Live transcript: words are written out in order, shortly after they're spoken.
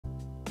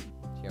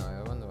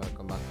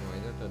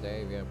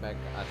today we're back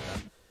at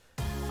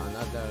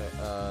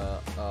another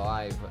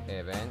live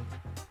event.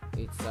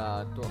 It's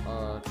a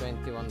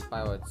 21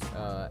 Pilots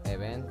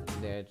event.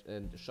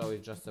 The show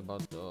is just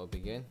about to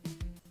begin,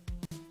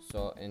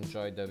 so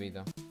enjoy the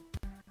video.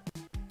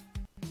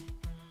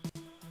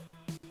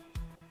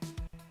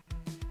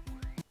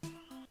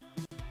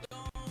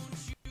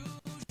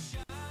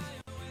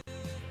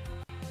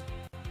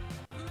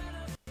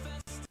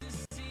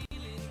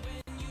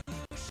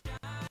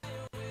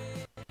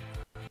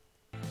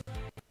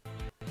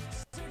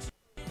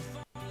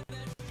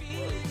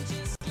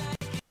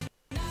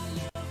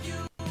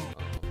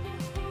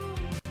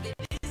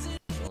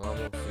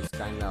 Roblox is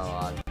kinda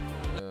lag.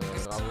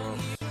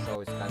 Roblox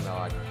show is kinda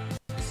lag.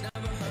 I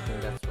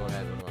think that's for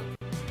everyone.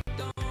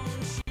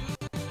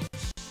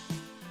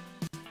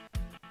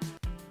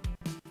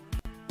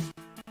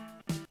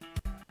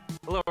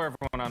 Hello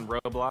everyone on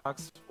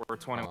Roblox, we're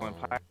 21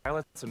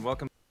 Pilots and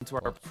welcome to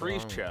our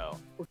pre-show.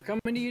 We're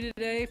coming to you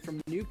today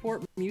from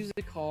Newport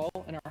Music Hall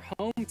in our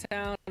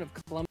hometown of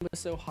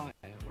Columbus, Ohio.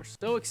 We're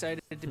so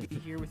excited to be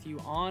here with you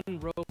on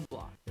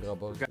Roblox.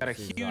 We've got a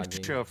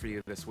huge show for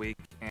you this week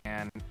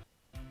and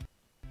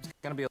it's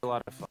gonna be a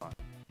lot of fun.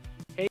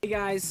 Hey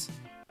guys,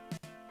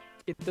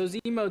 get those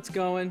emotes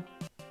going.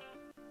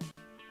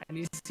 I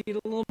need to see a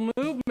little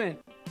movement.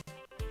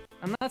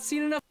 I'm not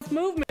seeing enough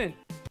movement.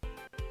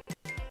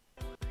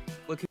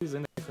 Look who's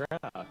in the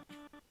crowd.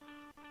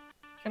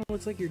 Kind of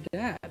looks like your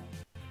dad.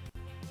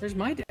 There's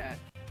my dad.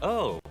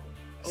 Oh,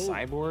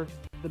 Cyborg?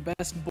 The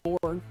best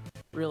board,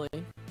 really.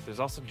 There's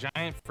also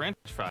giant french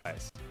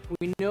fries.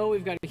 We know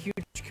we've got a huge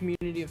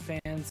community of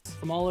fans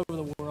from all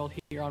over the world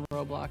here on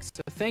Roblox.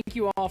 So thank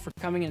you all for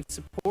coming and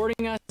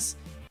supporting us.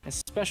 A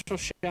special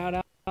shout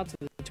out to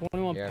the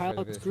 21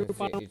 Pilots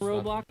group on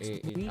Roblox.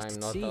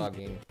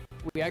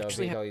 We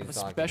actually have a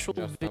special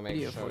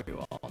video for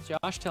you all.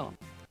 Josh, tell them.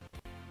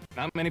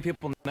 Not many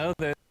people know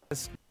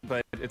this,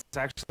 but it's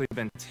actually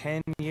been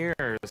 10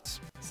 years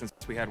since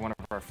we had one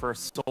of our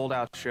first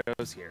sold-out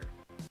shows here.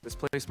 This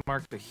place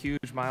marked a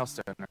huge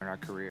milestone in our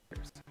careers.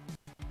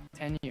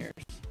 10 years.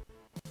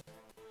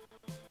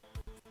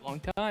 Long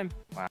time.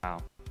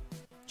 Wow.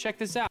 Check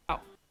this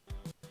out.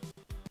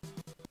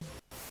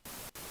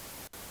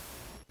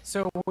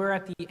 So we're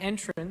at the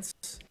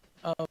entrance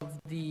of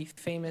the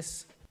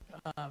famous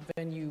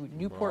venue,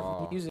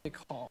 Newport Music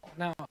Hall.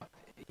 Now,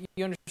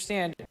 you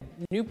understand,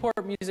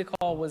 Newport Music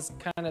Hall was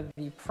kind of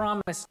the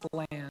promised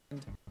land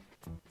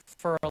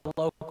for a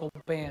local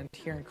band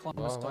here in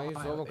Columbus,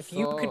 Ohio. If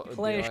you could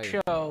play a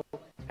show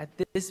at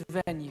this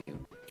venue,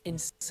 in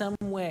some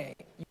way,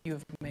 you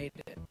have made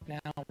it.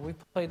 Now, we've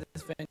played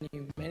this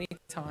venue many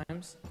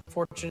times,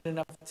 fortunate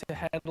enough to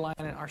headline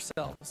it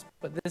ourselves.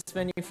 But this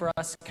venue for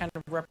us kind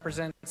of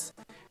represents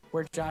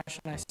where Josh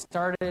and I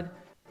started,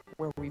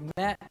 where we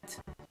met,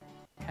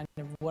 kind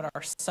of what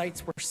our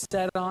sights were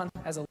set on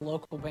as a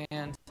local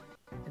band.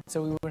 And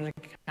so we wanted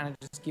to kind of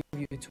just give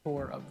you a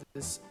tour of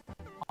this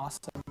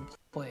awesome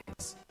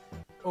place.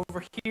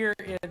 Over here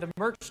are the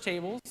merch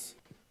tables.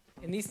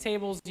 In these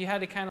tables, you had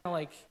to kind of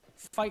like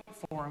fight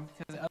for them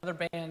because other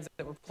bands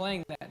that were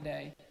playing that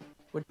day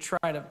would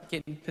try to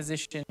get in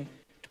position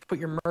to put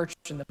your merch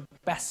in the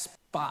best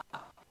spot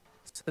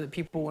so that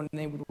people, when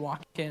they would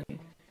walk in,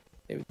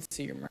 they would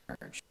see your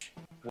merch.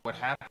 What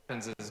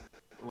happens is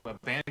a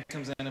band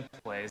comes in and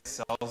plays,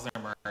 sells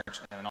their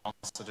merch, and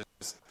also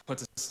just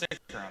puts a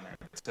sticker on there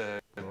to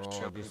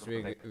show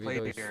people they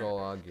played here.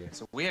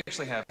 So we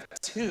actually have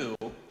two,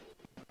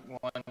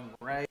 one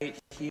right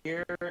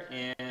here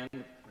and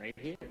right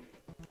here.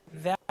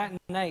 That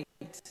night,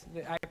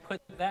 I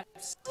put that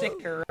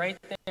sticker right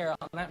there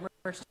on that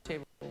merch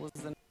table was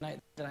the night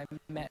that I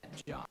met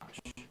Josh.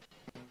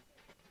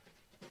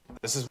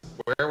 This is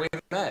where we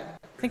met.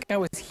 I think I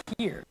was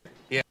here.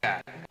 Yeah,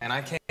 and I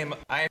actually...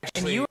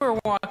 And you were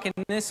walking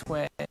this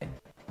way,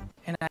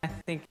 and I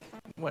think,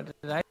 what,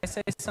 did I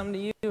say something to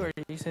you, or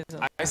did you say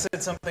something? I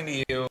said something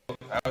to you.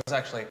 I was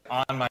actually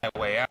on my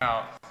way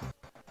out,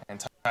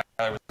 and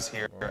Tyler was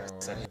here. I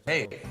said,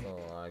 hey,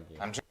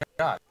 I'm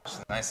Josh.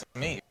 Nice to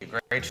meet you.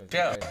 Great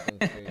show.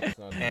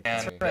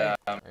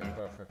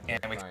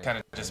 And we kind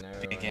of just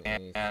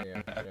began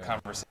a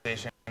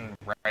conversation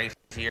right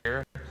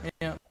here.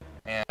 Yeah.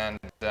 And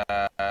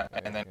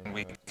then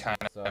we kind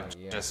of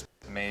just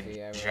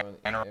made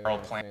general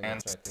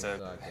plans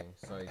to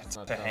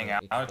hang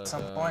out at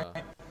some point.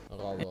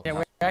 Yeah,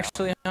 we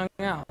actually hung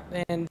out.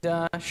 And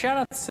shout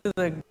outs to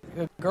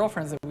the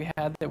girlfriends that we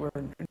had that we're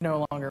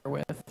no longer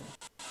with.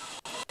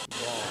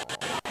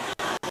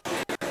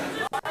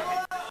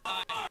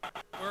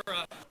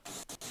 We're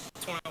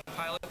 21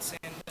 Pilots,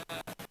 and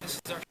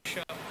this is our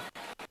show.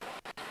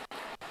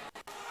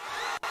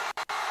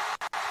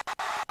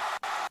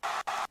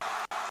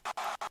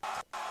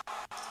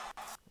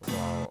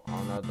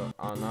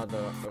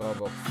 Another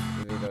Roblox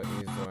video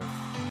is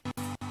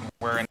on.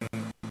 We're in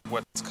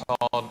what's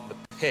called the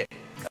pit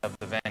of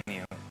the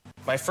venue.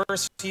 My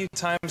first few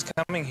times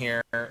coming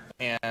here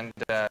and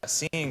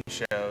seeing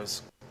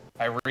shows,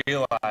 I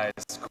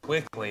realized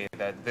quickly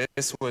that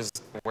this was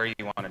where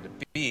you wanted to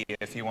be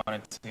if you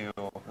wanted to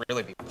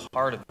really be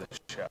part of the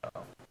show.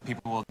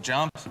 People will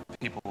jump,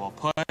 people will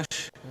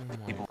push,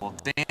 people will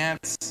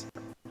dance.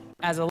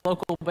 As a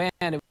local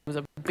band, it was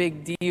a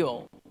big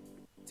deal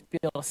to be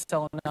able to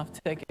sell enough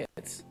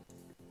tickets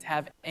to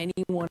have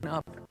anyone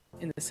up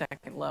in the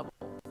second level.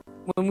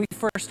 When we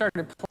first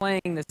started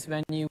playing this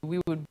venue, we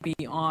would be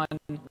on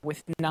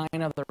with 9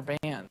 other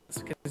bands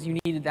because you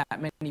needed that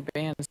many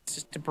bands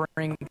just to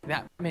bring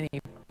that many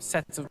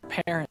sets of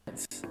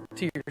parents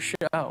to your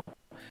show.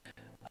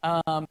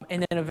 And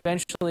then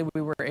eventually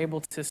we were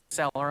able to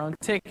sell our own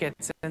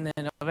tickets, and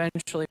then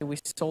eventually we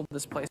sold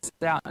this place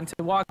out. And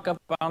to walk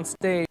up on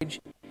stage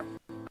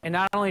and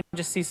not only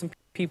just see some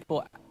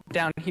people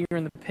down here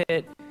in the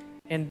pit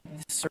and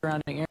the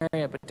surrounding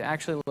area, but to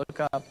actually look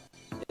up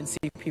and see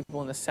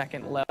people in the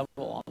second level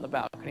on the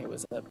balcony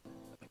was a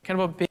kind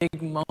of a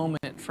big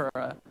moment for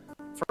a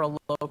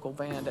local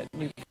band at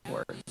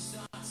Newport.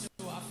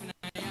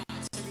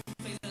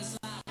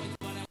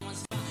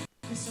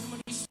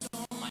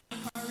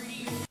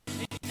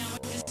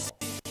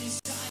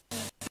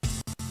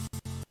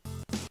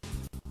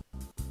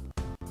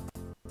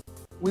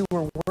 We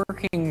were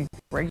working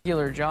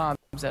regular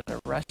jobs at a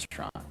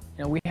restaurant.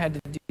 You know, we had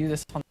to do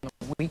this on the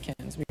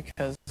weekends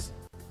because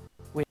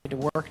we had to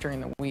work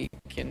during the week.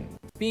 And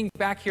being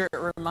back here,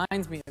 it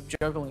reminds me of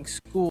juggling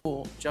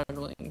school,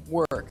 juggling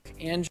work,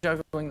 and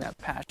juggling that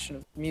passion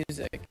of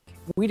music.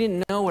 We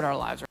didn't know what our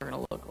lives were going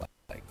to look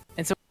like.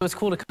 And so it was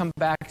cool to come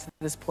back to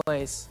this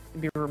place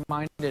and be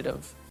reminded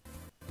of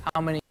how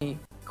many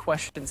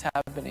questions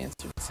have been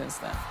answered since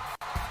then.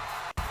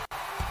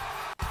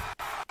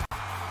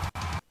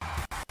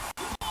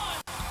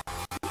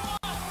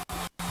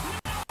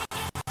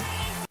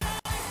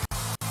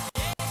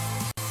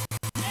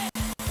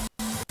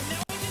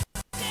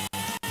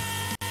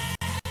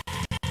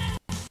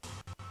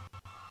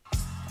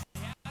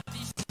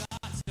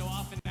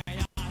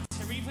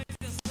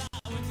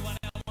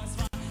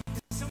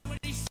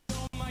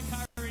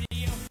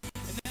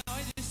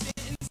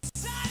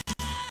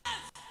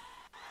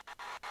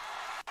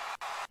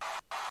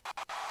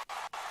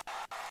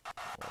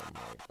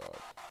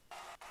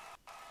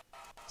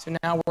 So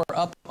now we're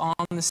up on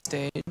the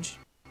stage,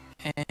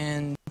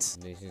 and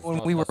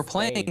when we were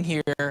playing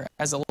here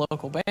as a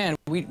local band,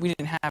 we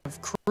didn't have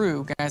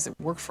crew, guys that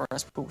worked for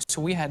us,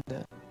 so we had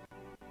to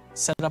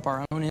set up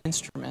our own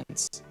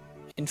instruments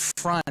in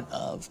front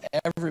of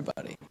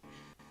everybody.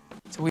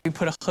 So we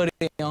put a hoodie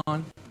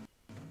on,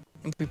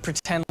 and we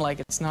pretend like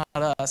it's not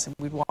us, and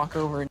we'd walk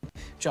over, and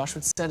Josh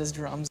would set his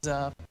drums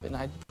up, and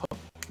I'd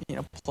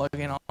plug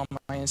in all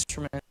my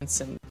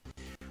instruments, and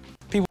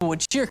people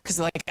would cheer because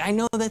like, I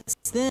know that's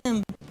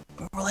them.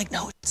 But we're like,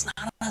 no, it's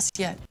not us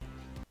yet.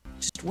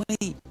 Just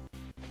wait.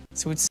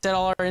 So we'd set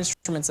all our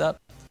instruments up,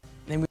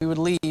 and then we would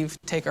leave,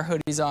 take our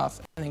hoodies off,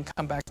 and then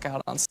come back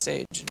out on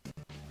stage.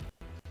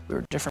 We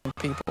were different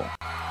people.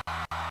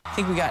 I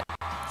think we got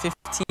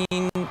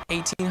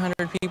 1,800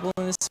 people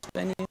in this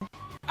venue.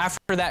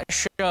 After that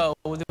show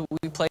that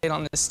we played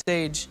on this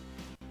stage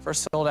for a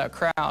sold-out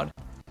crowd,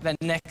 that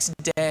next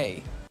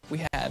day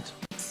we had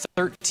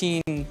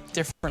 13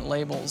 different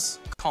labels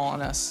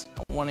calling us,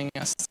 wanting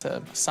us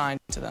to sign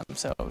to them.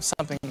 So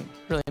something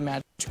really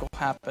magical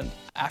happened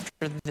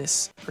after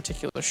this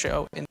particular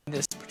show in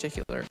this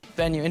particular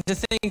venue. And to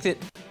think that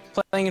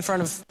playing in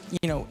front of,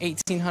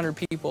 1,800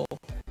 people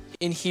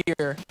in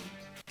here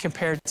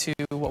compared to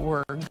what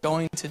we're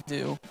going to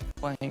do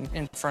playing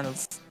in front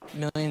of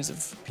millions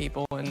of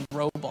people in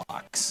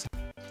Roblox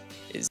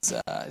is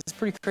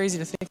pretty crazy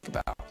to think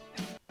about.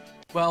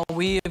 Well,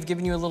 we have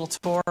given you a little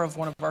tour of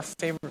one of our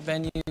favorite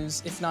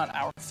venues, if not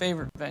our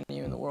favorite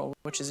venue in the world,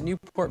 which is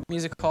Newport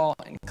Music Hall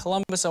in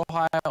Columbus,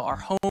 Ohio,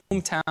 our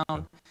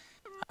hometown.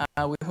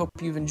 We hope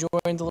you've enjoyed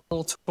the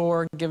little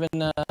tour, given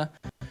a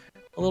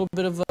little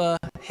bit of a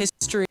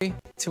history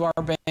to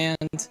our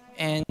band.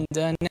 And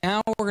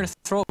now we're going to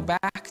throw it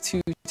back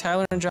to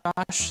Tyler and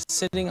Josh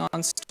sitting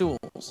on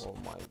stools. Oh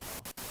my God.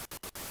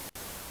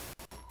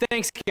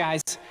 Thanks,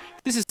 guys.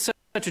 This is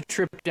such a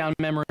trip down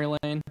memory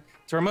lane.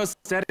 To our most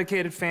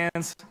dedicated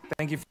fans,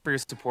 thank you for your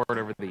support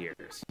over the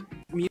years.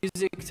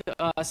 Music to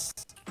us,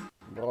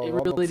 it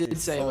really did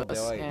save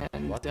us, and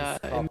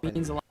it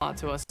means a lot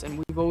to us.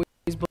 And we've always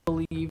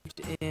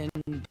believed in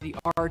the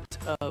art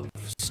of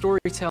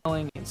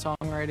storytelling and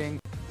songwriting.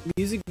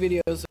 Music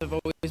videos have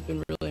always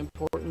been really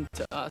important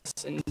to us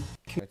in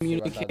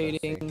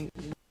communicating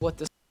what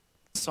the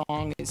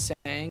song is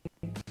saying.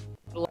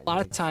 A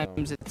lot of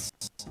times it's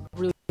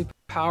really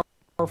powerful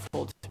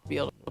to be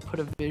able to put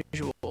a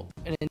visual,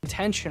 an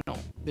intentional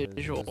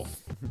visual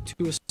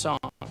to a song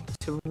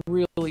to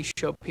really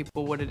show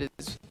people what it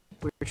is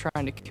we're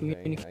trying to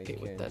communicate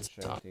with that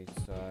song.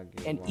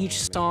 And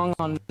each song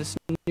on this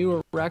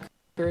newer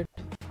record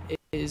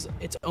is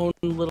its own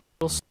little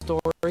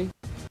story.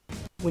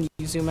 When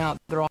you zoom out,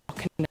 they're all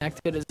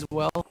connected as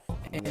well.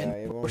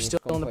 And we're still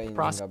in the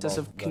process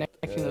of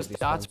connecting those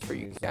dots for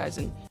you guys.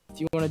 And if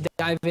you want to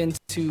dive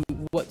into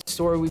what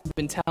story we've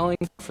been telling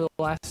for the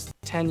last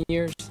 10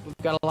 years, we've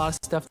got a lot of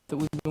stuff that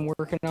we've been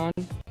working on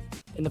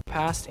in the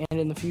past and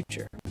in the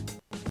future.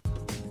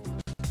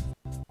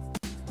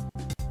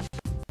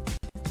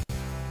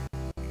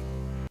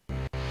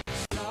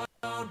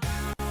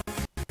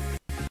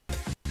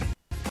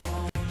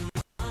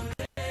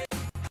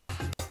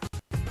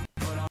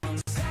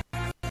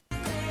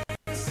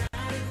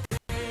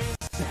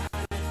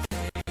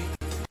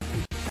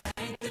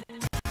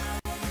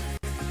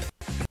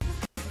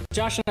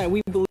 Josh and I,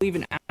 we believe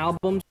in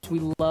albums. We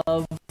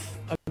love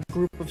a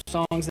group of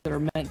songs that are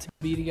meant to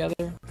be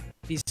together.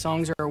 These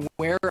songs are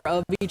aware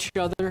of each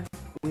other.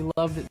 We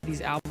love that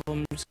these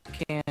albums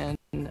can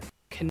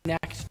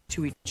connect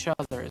to each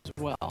other as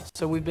well.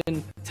 So we've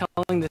been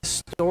telling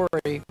this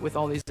story with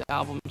all these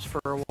albums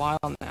for a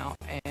while now,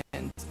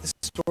 and the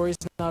story's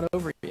not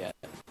over yet.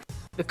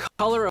 The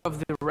color of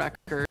the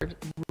record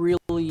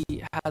really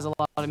has a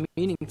lot of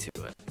meaning to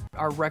it.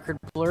 Our record,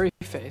 Blurry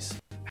Face,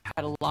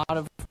 had a lot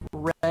of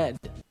red,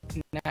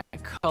 and that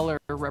color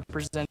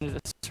represented a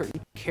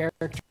certain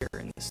character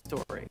in the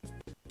story.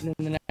 And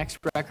then the next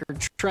record,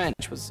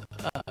 Trench, was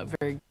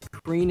very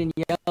green and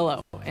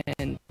yellow,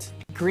 and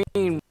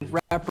green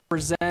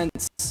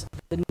represents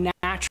the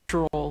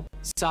natural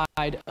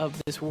side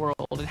of this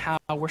world and how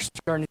we're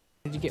starting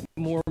to get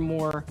more and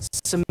more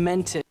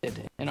cemented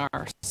in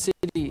our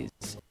cities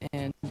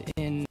and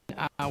in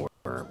our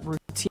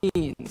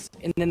routines.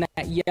 And then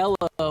that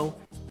yellow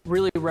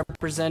really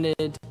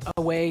represented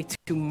a way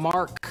to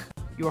mark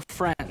your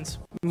friends,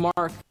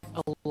 mark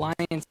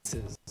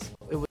alliances.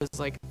 It was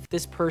like,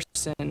 this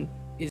person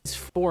is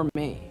for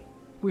me.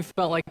 We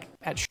felt like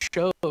at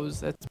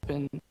shows, that's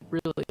been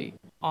really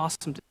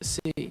awesome to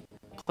see,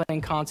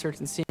 playing concerts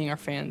and seeing our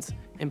fans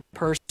in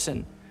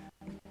person.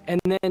 And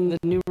then the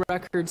new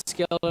record,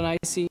 Scaled and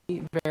Icy,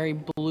 very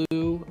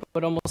blue,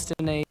 but almost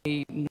in a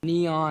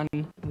neon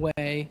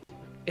way.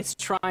 It's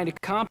trying to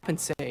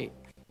compensate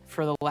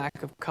for the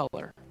lack of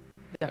color.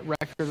 That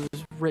record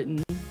was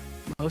written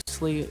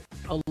mostly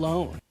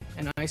alone,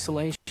 in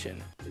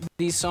isolation.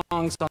 These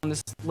songs on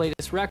this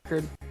latest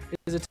record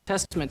is a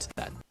testament to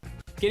that.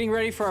 Getting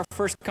ready for our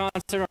first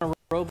concert on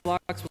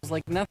Roblox was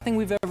like nothing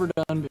we've ever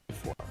done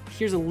before.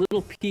 Here's a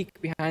little peek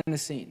behind the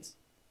scenes.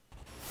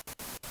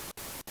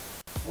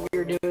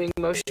 We're doing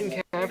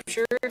motion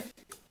capture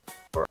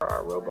for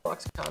our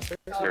Roblox concert.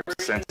 There's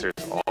sensors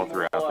all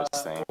throughout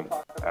this thing,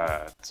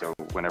 so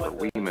whenever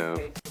we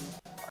move,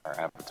 our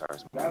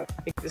avatars move.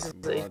 I think this is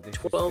a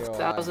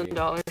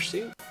 $12,000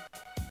 suit,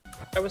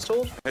 I was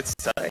told. It's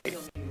tight.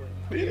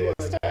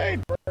 It's tight.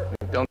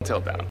 Don't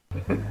tilt down.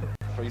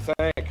 What do you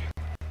think?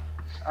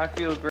 I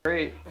feel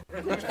great.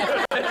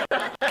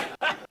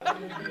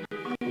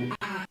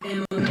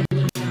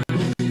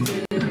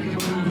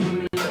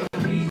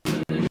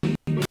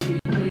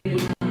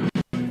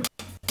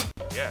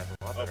 Yeah,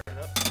 a lot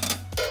better.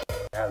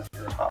 As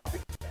your hobby.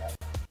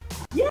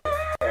 Yeah!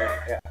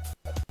 Yeah,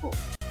 that's cool.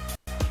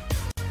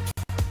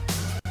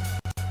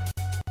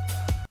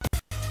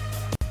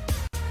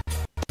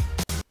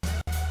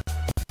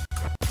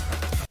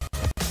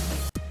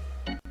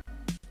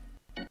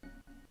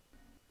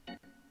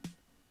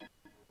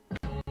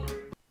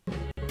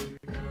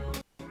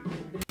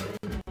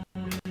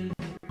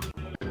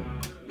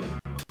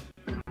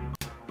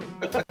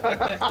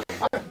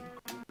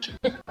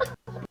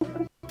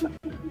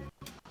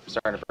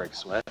 Starting to break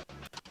sweat.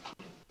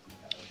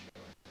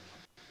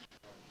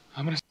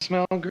 I'm gonna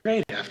smell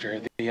great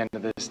after the end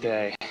of this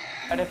day.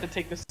 I'd have to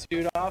take the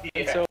suit off,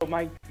 and so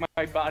my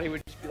body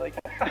would just be like...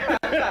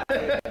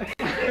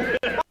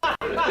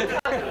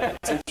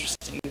 It's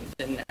interesting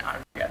that now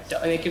I've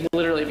got they could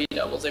literally be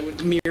doubles. They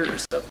would mirror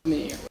stuff to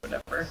me or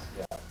whatever.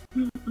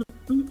 Yeah.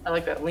 I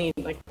like that lean,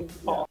 like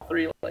all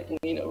three like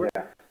lean over.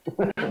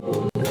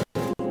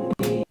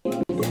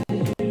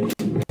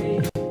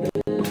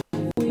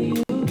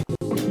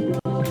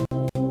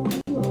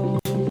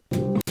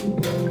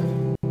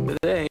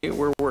 Today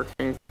we're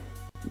working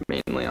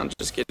mainly on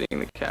just getting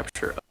the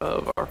capture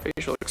of our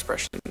facial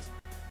expressions.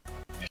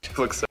 It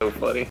looks so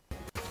funny.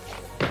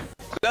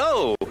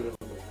 No!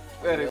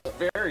 That is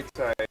very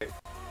tight.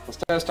 Let's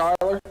test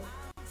Tyler.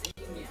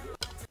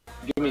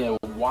 Give me a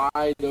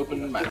wide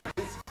open mouth.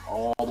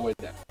 All the way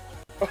down.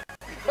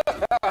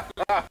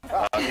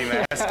 Hockey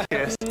mask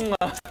kiss.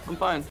 I'm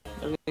fine.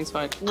 Everything's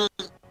fine. You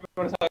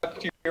want to talk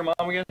to your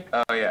mom again?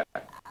 Oh yeah.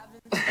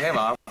 Hey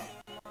mom.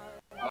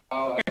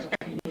 Oh,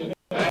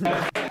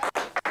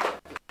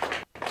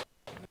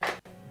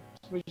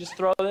 We just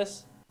throw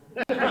this.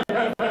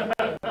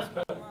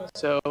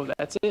 So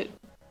that's it.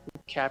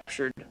 We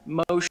captured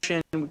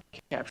motion, we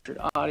captured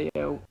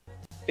audio,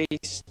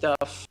 face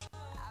stuff.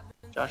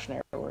 Josh and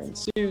I were wearing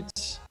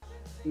suits.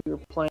 We were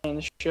playing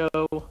the show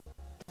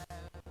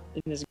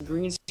in this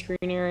green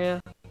screen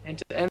area. And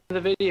to the end of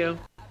the video,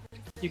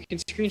 you can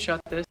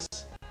screenshot this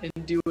and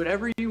do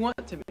whatever you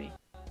want to me.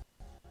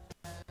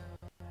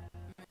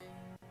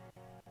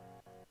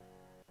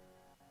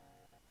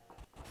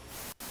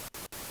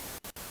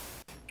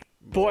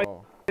 Boy,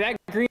 Bro. that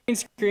green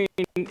screen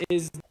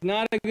is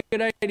not a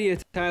good idea,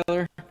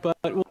 Tyler, but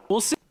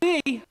we'll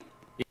see.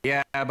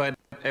 Yeah, but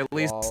at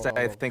least Wow,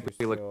 I think we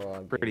still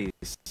look pretty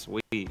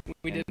sweet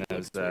We did in look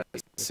those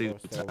sweet.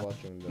 suits. Still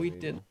watching the We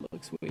video. did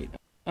look sweet.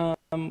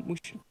 We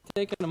should have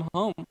taken them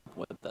home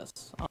with us,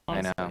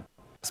 honestly. I know.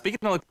 Speaking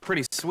of look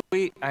pretty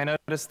sweet, I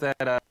noticed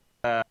that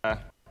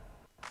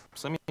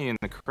some of you in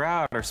the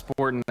crowd are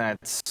sporting that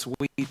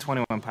sweet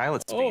 21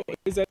 Pilots Oh, beanie.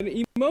 is that an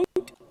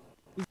emote?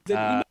 Is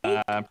that an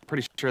emote? I'm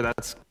pretty sure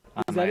that's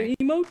Is that an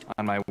emote?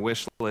 on my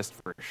wish list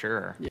for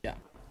sure. Yeah.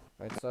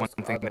 Let's One ask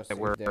thing others that if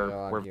we're they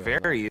argue or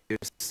very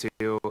used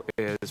to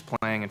is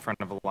playing in front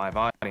of a live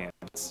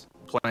audience,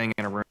 playing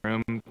in a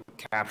room,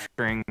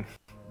 capturing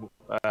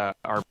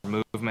our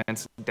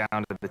movements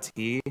down to the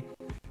T.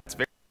 It's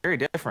very, very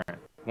different.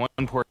 One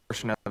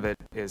portion of it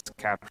is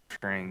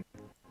capturing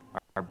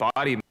our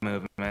body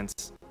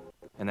movements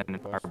and then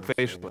not. our Persons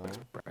facial say no,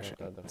 expression,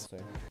 what others say.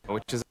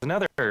 which is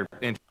another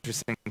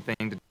interesting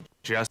thing to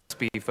just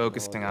be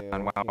focusing they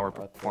on while all we're think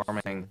others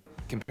performing,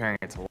 say. comparing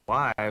it to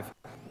live.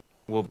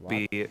 We'll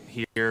be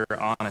here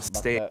on a the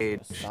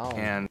stage, sound,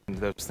 and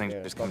those things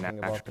They're just come talking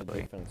about the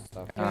naturally. different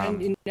stuff.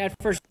 And at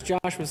first,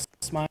 Josh was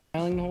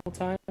smiling the whole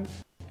time.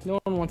 No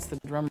one wants the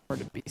drummer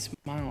to be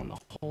smiling the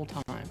whole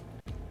time.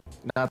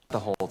 Not the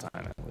whole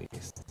time, at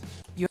least.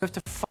 You have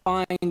to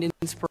find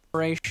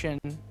inspiration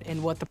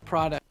in what the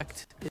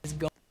product is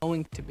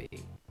going to be,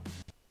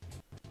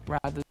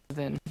 rather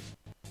than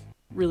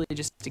really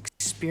just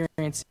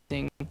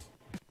experiencing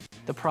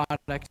the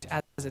product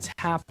as it's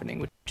happening,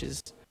 which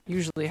is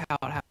usually how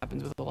it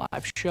happens with a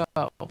live show.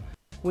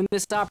 When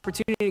this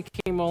opportunity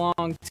came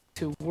along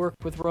to work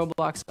with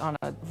Roblox on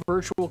a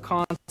virtual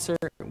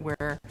concert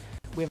where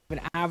we have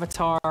an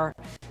avatar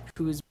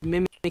who's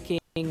mimicking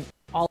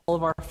all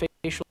of our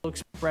facial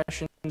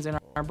expressions and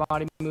our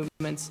body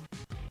movements,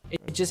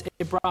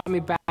 it brought me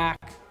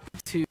back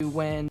to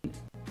when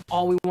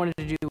all we wanted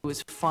to do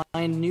was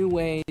find new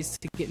ways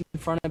to get in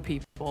front of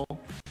people.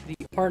 The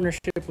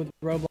partnership with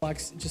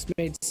Roblox just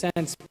made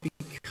sense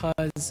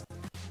because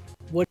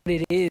what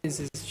it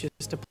is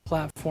just a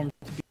platform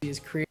to be as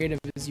creative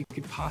as you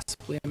could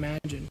possibly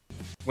imagine.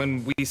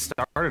 When we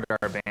started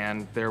our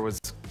band, there was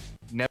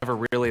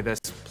never really this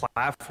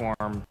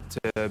platform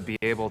to be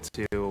able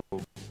to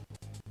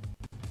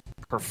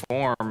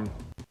perform